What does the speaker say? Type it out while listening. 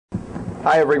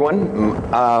Hi,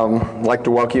 everyone. I'd like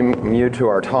to welcome you to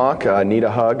our talk, Need a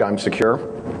Hug, I'm Secure.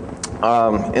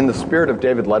 In the spirit of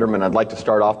David Letterman, I'd like to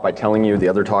start off by telling you the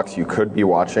other talks you could be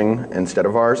watching instead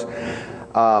of ours.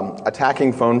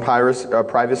 Attacking phone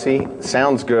privacy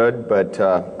sounds good, but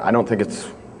I don't think it's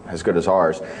as good as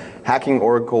ours. Hacking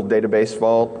Oracle Database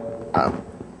Vault,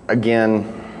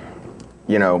 again,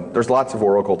 you know, there's lots of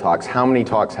Oracle talks. How many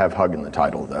talks have Hug in the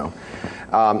title, though?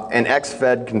 And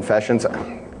X-Fed Confessions.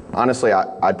 Honestly,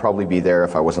 I'd probably be there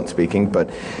if I wasn't speaking, but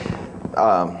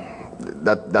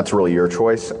that's really your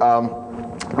choice.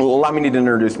 Well, allow me to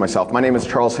introduce myself. My name is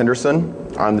Charles Henderson.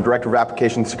 I'm the Director of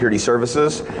Application Security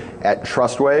Services at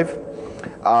Trustwave.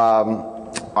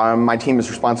 My team is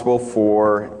responsible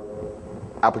for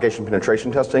application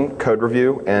penetration testing, code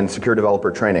review, and secure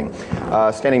developer training.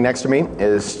 Standing next to me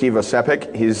is Steve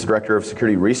Ocepek. He's the Director of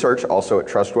Security Research, also at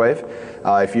Trustwave.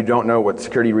 If you don't know what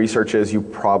security research is, you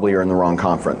probably are in the wrong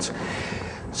conference.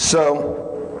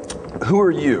 So, who are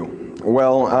you?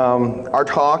 Well, our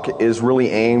talk is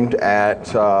really aimed at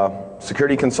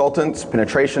security consultants,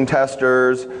 penetration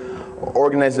testers,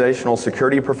 organizational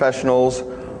security professionals,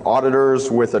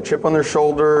 auditors with a chip on their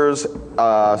shoulders,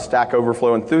 Stack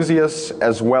Overflow enthusiasts,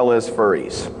 as well as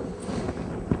furries.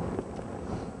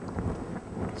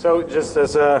 So just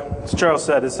as Charles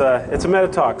said, it's a meta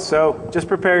talk. So just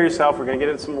prepare yourself. We're going to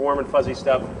get into some warm and fuzzy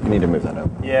stuff. You need to move that up.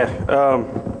 Yeah.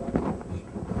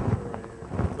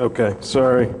 Okay.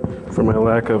 Sorry for my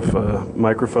lack of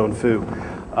microphone foo.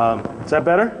 Is that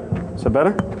better? Is that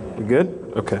better? You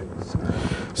good? Okay.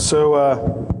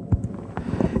 So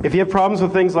if you have problems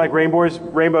with things like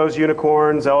rainbows,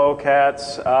 unicorns, LO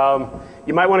cats,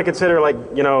 you might want to consider, like,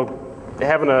 you know,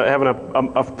 having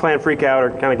a planned freak out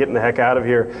or kind of getting the heck out of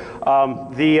here.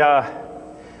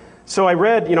 So I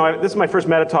read, you know, this is my first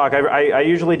meta talk. I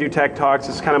usually do tech talks.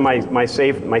 It's kind of my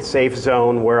safe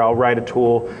zone where I'll write a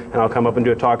tool and I'll come up and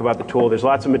do a talk about the tool. There's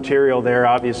lots of material there.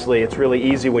 Obviously, it's really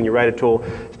easy when you write a tool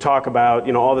to talk about,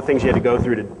 you know, all the things you had to go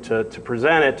through to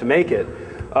present it, to make it.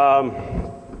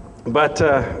 But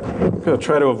I'm going to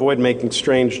try to avoid making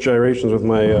strange gyrations with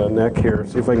my neck here.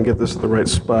 See if I can get this at the right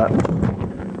spot.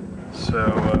 So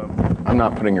I'm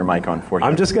not putting your mic on for you.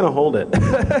 I'm just going to hold it.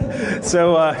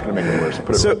 So it's going to make it worse.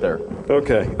 Put it right there.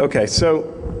 Okay.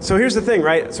 So here's the thing,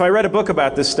 right? So I read a book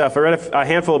about this stuff. I read a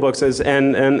handful of books,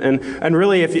 and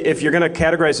really, if you're going to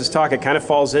categorize this talk, it kind of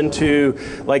falls into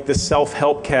like the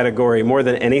self-help category more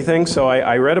than anything. So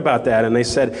I read about that, and they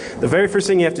said the very first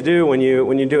thing you have to do when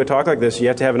you do a talk like this, you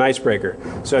have to have an icebreaker.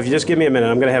 So if you just give me a minute,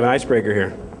 I'm going to have an icebreaker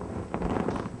here.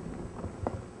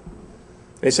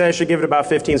 They say I should give it about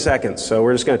 15 seconds, so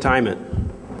we're just going to time it.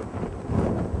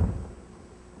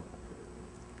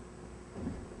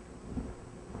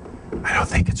 I don't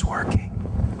think it's working.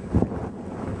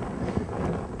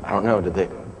 I don't know. Did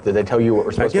they tell you what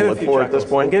we're supposed to look for at this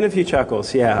point? I'm getting a few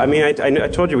chuckles, yeah. I mean, I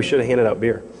told you we should have handed out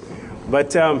beer.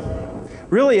 But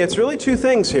really, it's really two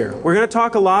things here. We're going to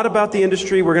talk a lot about the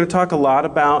industry. We're going to talk a lot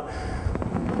about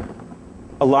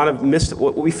a lot of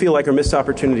what we feel like are missed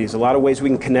opportunities, a lot of ways we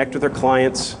can connect with our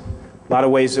clients, a lot of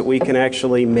ways that we can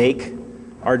actually make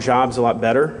our jobs a lot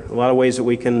better, a lot of ways that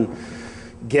we can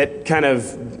get kind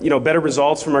of, you know, better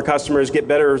results from our customers, get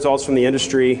better results from the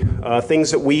industry, things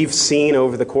that we've seen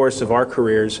over the course of our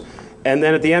careers. And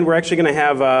then at the end, we're actually going to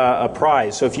have a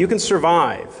prize. So if you can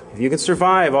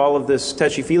survive all of this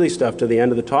touchy-feely stuff to the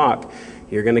end of the talk,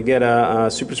 you're going to get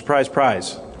a super surprise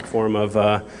prize in the form of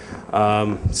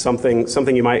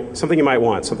something you might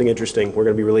want, something interesting we're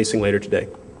going to be releasing later today.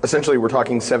 Essentially, we're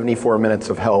talking 74 minutes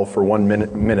of hell for 1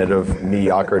 minute of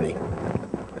mediocrity.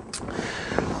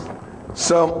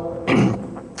 So,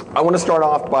 I want to start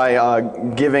off by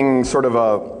giving sort of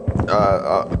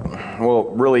well,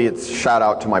 really it's shout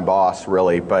out to my boss,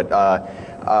 really, but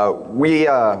we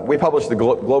published the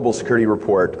Global Security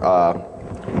Report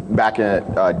back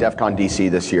at DEF CON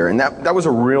DC this year, and that was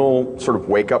a real sort of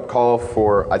wake-up call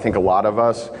for, I think, a lot of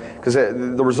us, because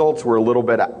the results were a little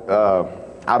bit out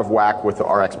of whack with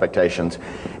our expectations,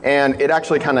 and it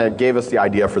actually kind of gave us the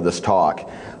idea for this talk.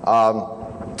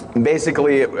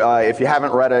 Basically, if you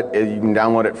haven't read it, you can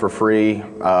download it for free.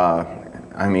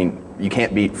 I mean, you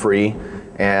can't beat free,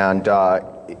 and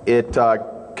it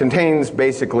contains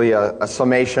basically a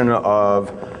summation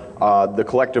of the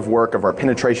collective work of our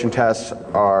penetration tests,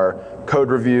 our code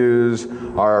reviews,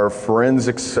 our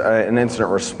forensics and incident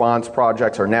response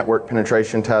projects, our network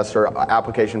penetration tests, our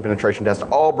application penetration tests,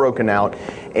 all broken out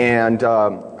and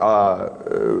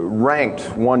ranked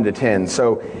 1 to 10.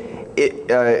 So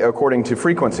according to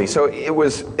frequency. So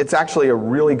it's actually a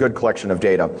really good collection of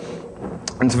data.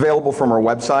 It's available from our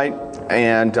website.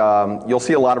 and you'll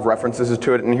see a lot of references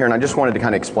to it in here, and I just wanted to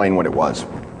kind of explain what it was.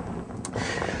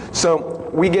 So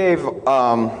we gave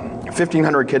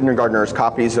 1,500 kindergartners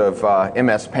copies of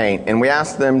MS Paint, and we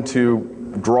asked them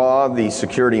to draw the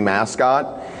security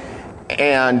mascot.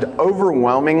 And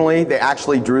overwhelmingly, they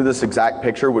actually drew this exact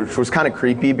picture, which was kind of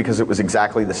creepy because it was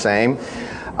exactly the same.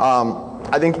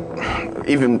 I think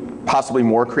even possibly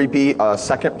more creepy,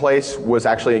 second place was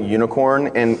actually a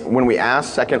unicorn. And when we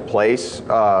asked second place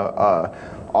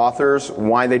authors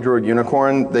why they drew a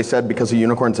unicorn, they said because a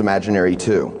unicorn's imaginary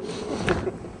too.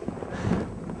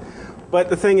 But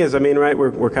the thing is, I mean, right,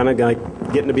 we're kind of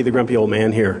like getting to be the grumpy old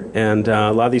man here. And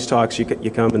a lot of these talks, you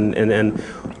come and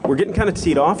we're getting kind of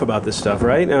teed off about this stuff,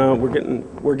 right?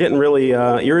 We're getting really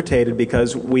irritated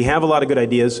because we have a lot of good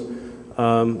ideas. There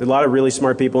are a lot of really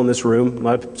smart people in this room, a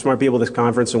lot of smart people at this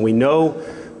conference, and we know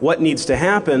what needs to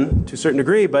happen to a certain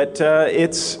degree, but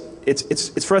it's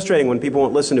frustrating when people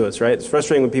won't listen to us, right? It's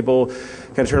frustrating when people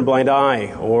kind of turn a blind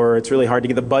eye, or it's really hard to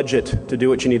get the budget to do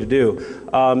what you need to do.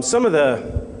 Some of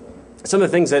the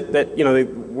things that you know,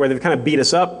 where they've kind of beat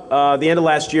us up, the end of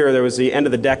last year there was the end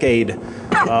of the decade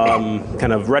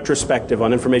kind of retrospective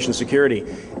on information security.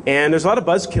 And there's a lot of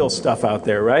buzzkill stuff out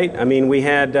there, right? I mean, we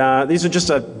had, these are just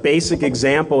a basic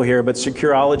example here, but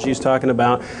Securology is talking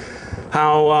about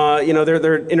how, you know,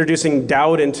 they're introducing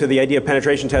doubt into the idea of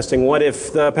penetration testing. What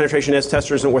if the penetration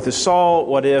tester isn't worth his salt?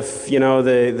 What if, you know,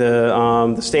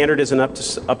 the standard isn't up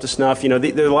to snuff? You know,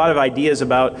 there are a lot of ideas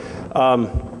about,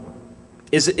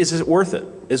 is it worth it?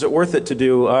 Is it worth it to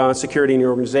do security in your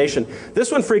organization?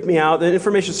 This one freaked me out. The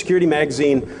Information Security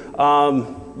magazine,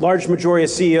 large majority of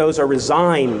CEOs are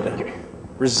resigned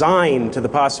to the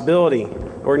possibility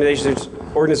organizations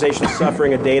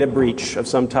suffering a data breach of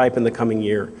some type in the coming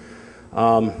year.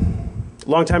 A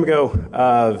long time ago,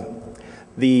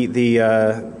 the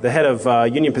head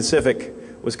of Union Pacific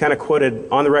was kind of quoted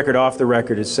on the record, off the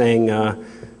record, as saying,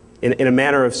 in a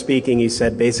manner of speaking, he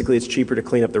said, basically it's cheaper to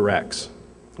clean up the wrecks.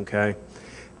 Okay?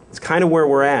 It's kind of where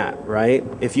we're at, right?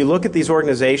 If you look at these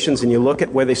organizations and you look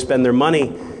at where they spend their money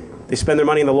in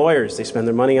the lawyers, they spend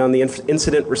their money on the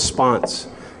incident response.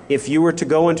 If you were to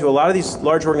go into a lot of these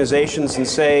large organizations and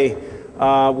say,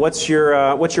 what's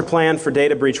your plan for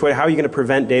data breach? How are you going to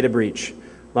prevent data breach?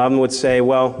 A lot of them would say,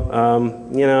 well,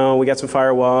 you know, we got some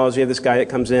firewalls. We have this guy that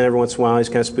comes in every once in a while. He's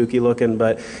kind of spooky looking,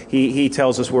 but he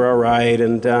tells us we're all right.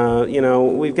 And, you know,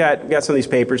 we've got some of these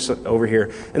papers over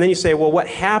here. And then you say, well, what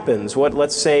happens?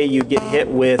 Let's say you get hit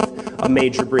with a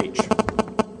major breach.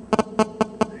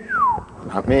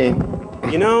 Not me.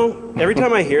 You know, every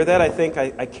time I hear that, I think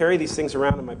I carry these things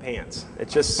around in my pants. It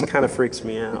just kind of freaks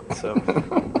me out. So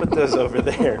put those over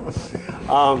there.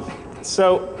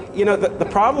 So, you know, the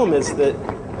problem is that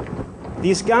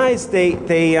these guys, they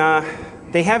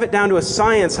have it down to a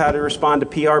science how to respond to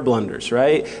PR blunders,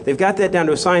 right? They've got that down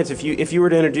to a science. If you were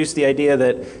to introduce the idea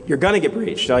that you're going to get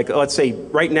breached, like let's say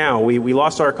right now we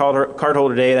lost our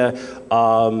cardholder data,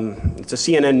 it's a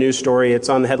CNN news story, it's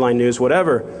on the headline news,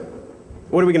 whatever.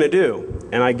 What are we going to do?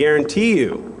 And I guarantee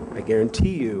you, they're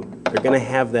going to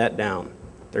have that down.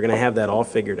 They're going to have that all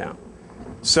figured out.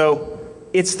 So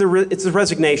it's the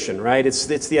resignation, right? It's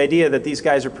the idea that these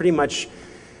guys are pretty much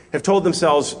have told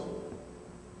themselves,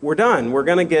 we're done. We're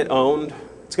going to get owned.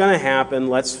 It's going to happen.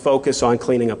 Let's focus on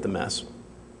cleaning up the mess.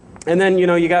 And then, you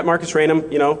know, you got Marcus Raynham.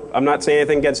 You know, I'm not saying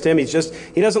anything against him. He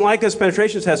doesn't like us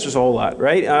penetration testers a whole lot,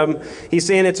 right? He's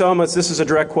saying this is a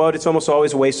direct quote, it's almost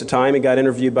always a waste of time. He got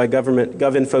interviewed by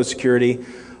GovInfo Security.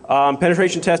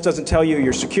 Penetration test doesn't tell you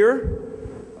you're secure.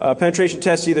 Penetration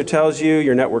test either tells you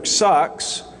your network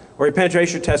sucks, or your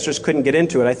penetration testers couldn't get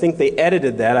into it. I think they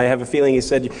edited that. I have a feeling he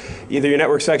said either your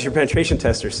network sucks or your penetration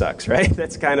tester sucks, right?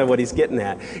 That's kind of what he's getting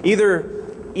at. Either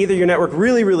your network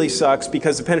really, really sucks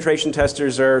because the penetration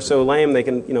testers are so lame they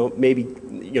can, you know, maybe,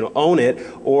 you know, own it,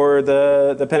 or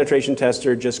the penetration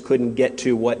tester just couldn't get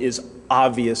to what is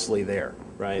obviously there,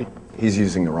 right? He's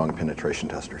using the wrong penetration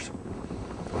testers.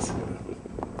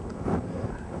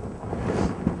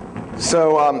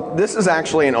 So this is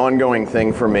actually an ongoing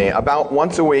thing for me. About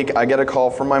once a week, I get a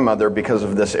call from my mother because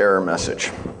of this error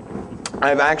message.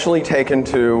 I've actually taken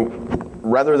to,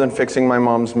 rather than fixing my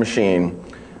mom's machine,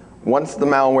 once the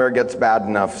malware gets bad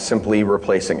enough, simply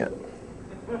replacing it.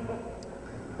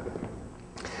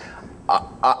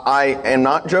 I am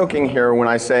not joking here when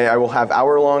I say I will have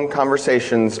hour-long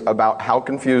conversations about how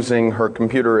confusing her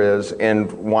computer is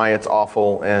and why it's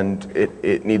awful and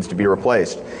it needs to be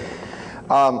replaced.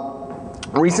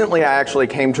 Recently, I actually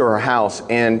came to her house,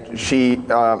 and she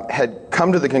had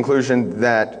come to the conclusion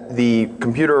that the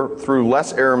computer threw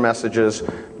less error messages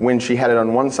when she had it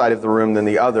on one side of the room than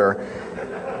the other.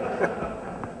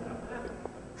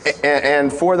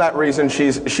 And for that reason,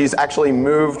 she's actually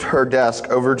moved her desk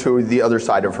over to the other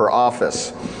side of her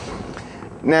office.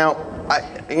 Now,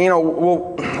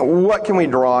 what can we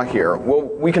draw here? Well,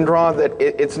 we can draw that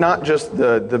it's not just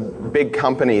the big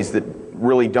companies that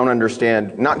really don't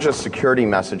understand not just security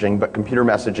messaging, but computer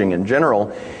messaging in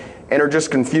general, and are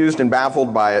just confused and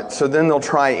baffled by it. So then they'll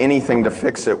try anything to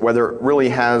fix it, whether it really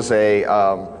has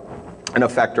an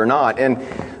effect or not. And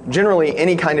generally,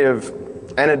 any kind of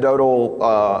anecdotal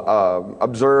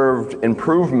observed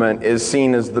improvement is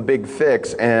seen as the big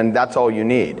fix, and that's all you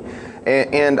need.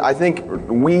 And I think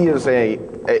we as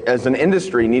an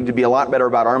industry need to be a lot better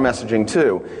about our messaging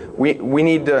too. We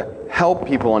need to help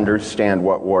people understand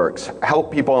what works,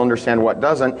 help people understand what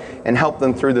doesn't, and help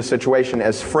them through the situation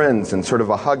as friends in sort of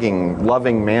a hugging,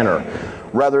 loving manner,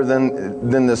 rather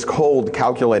than this cold,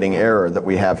 calculating error that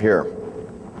we have here.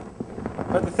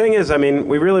 But the thing is, I mean,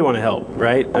 we really want to help,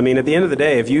 right? I mean, at the end of the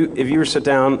day, if you were to sit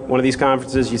down one of these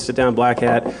conferences, you sit down Black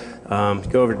Hat,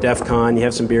 go over to DEF CON, you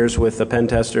have some beers with a pen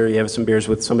tester, you have some beers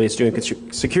with somebody who's doing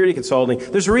security consulting,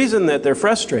 there's a reason that they're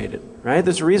frustrated, right?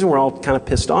 There's a reason we're all kind of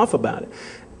pissed off about it.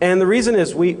 And the reason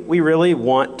is we really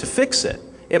want to fix it.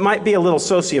 It might be a little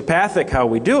sociopathic how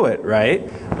we do it,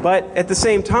 right? But at the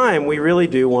same time, we really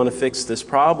do want to fix this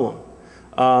problem.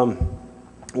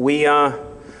 We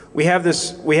have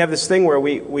this thing where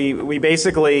we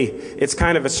basically, it's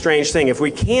kind of a strange thing. If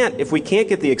we can't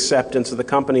get the acceptance of the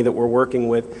company that we're working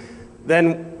with,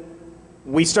 then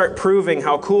we start proving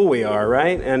how cool we are,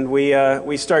 right? And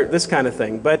we start this kind of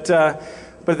thing. But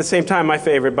at the same time, my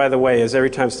favorite, by the way, is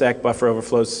every time stack buffer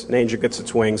overflows, Ninja gets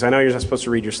its wings. I know you're not supposed to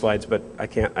read your slides, but I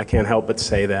can't help but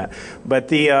say that. But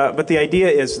the idea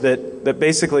is that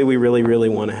basically we really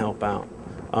want to help out.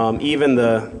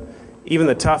 Even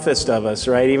the toughest of us,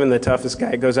 right? Even the toughest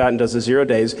guy goes out and does the 0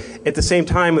 days. At the same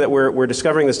time that we're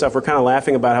discovering this stuff, we're kind of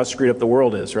laughing about how screwed up the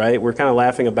world is, right? We're kind of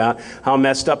laughing about how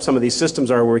messed up some of these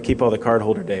systems are where we keep all the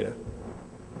cardholder data.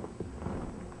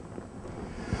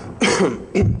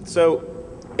 So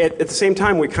at the same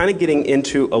time, we're kind of getting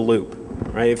into a loop,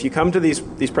 right? If you come to these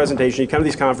presentations, you come to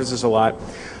these conferences a lot,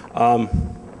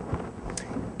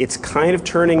 it's kind of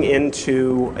turning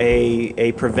into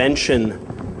a prevention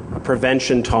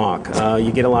talk.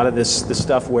 You get a lot of this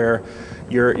stuff where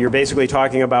you're basically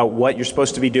talking about what you're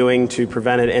supposed to be doing to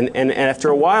prevent it, and after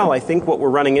a while, I think what we're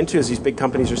running into is these big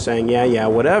companies are saying, yeah,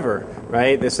 whatever,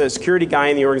 right? This security guy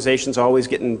in the organization's always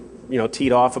getting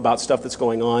teed off about stuff that's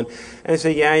going on, and they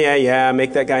say, yeah,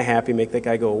 make that guy happy, make that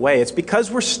guy go away. It's because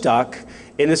we're stuck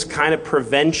in this kind of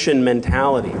prevention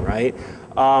mentality, right?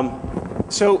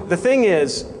 So the thing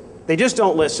is, they just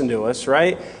don't listen to us,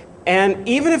 right? And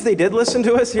even if they did listen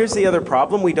to us, here's the other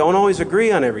problem. We don't always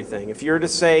agree on everything. If you're to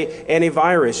say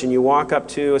antivirus and you walk up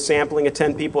to a sampling of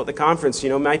 10 people at the conference, it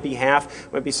might be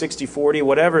half, might be 60-40,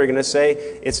 whatever. You're going to say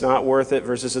it's not worth it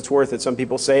versus it's worth it. Some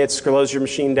people say it slows your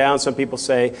machine down. Some people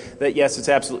say that, yes, it's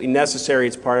absolutely necessary.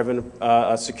 It's part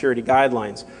of security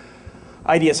guidelines.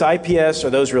 IDS, IPS,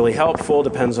 are those really helpful?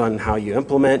 Depends on how you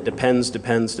implement.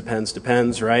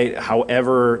 Depends, right?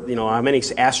 However, how many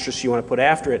asterisks you want to put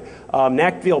after it.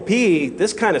 NAC VLP,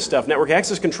 this kind of stuff, network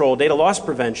access control, data loss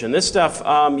prevention, this stuff,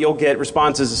 you'll get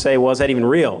responses to say, well, is that even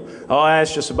real? Oh,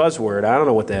 that's just a buzzword. I don't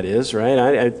know what that is,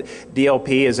 right?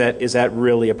 DLP, is that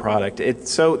really a product?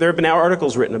 So there have been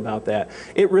articles written about that.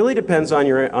 It really depends on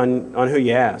who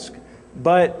you ask.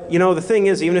 But, the thing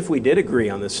is, even if we did agree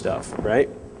on this stuff, right?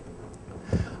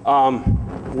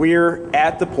 We're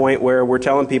at the point where we're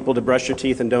telling people to brush your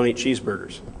teeth and don't eat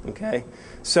cheeseburgers, okay?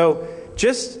 So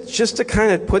just to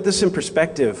kind of put this in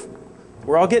perspective,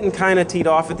 we're all getting kind of teed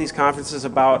off at these conferences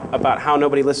about how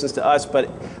nobody listens to us, but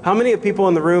how many of people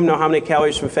in the room know how many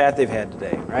calories from fat they've had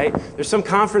today, right? There's some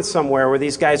conference somewhere where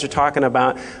these guys are talking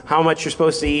about how much you're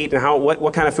supposed to eat and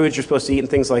what kind of foods you're supposed to eat and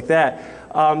things like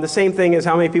that. The same thing is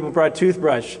how many people brought a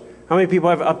toothbrush. How many people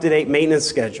have up-to-date maintenance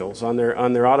schedules on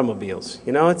their automobiles?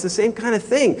 It's the same kind of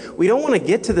thing. We don't want to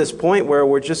get to this point where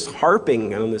we're just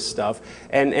harping on this stuff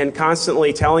and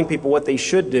constantly telling people what they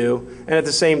should do, and at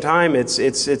the same time, it's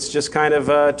just kind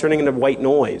of turning into white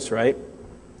noise, right?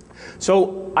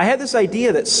 So I had this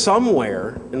idea that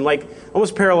somewhere in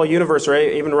almost parallel universe, or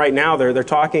even right now, they're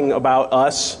talking about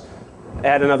us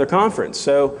at another conference.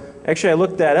 So actually, I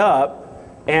looked that up.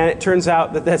 And it turns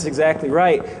out that that's exactly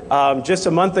right. Just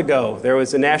a month ago, there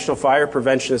was a National Fire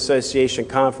Prevention Association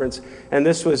conference, and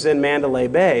this was in Mandalay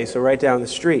Bay, so right down the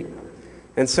street.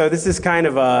 And so this is kind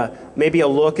of maybe a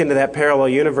look into that parallel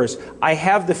universe. I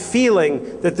have the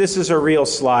feeling that this is a real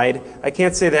slide. I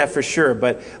can't say that for sure,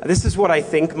 but this is what I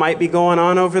think might be going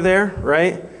on over there,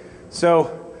 right?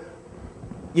 So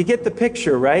You get the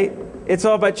picture, right? It's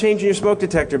all about changing your smoke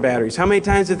detector batteries. How many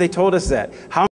times have they told us that? How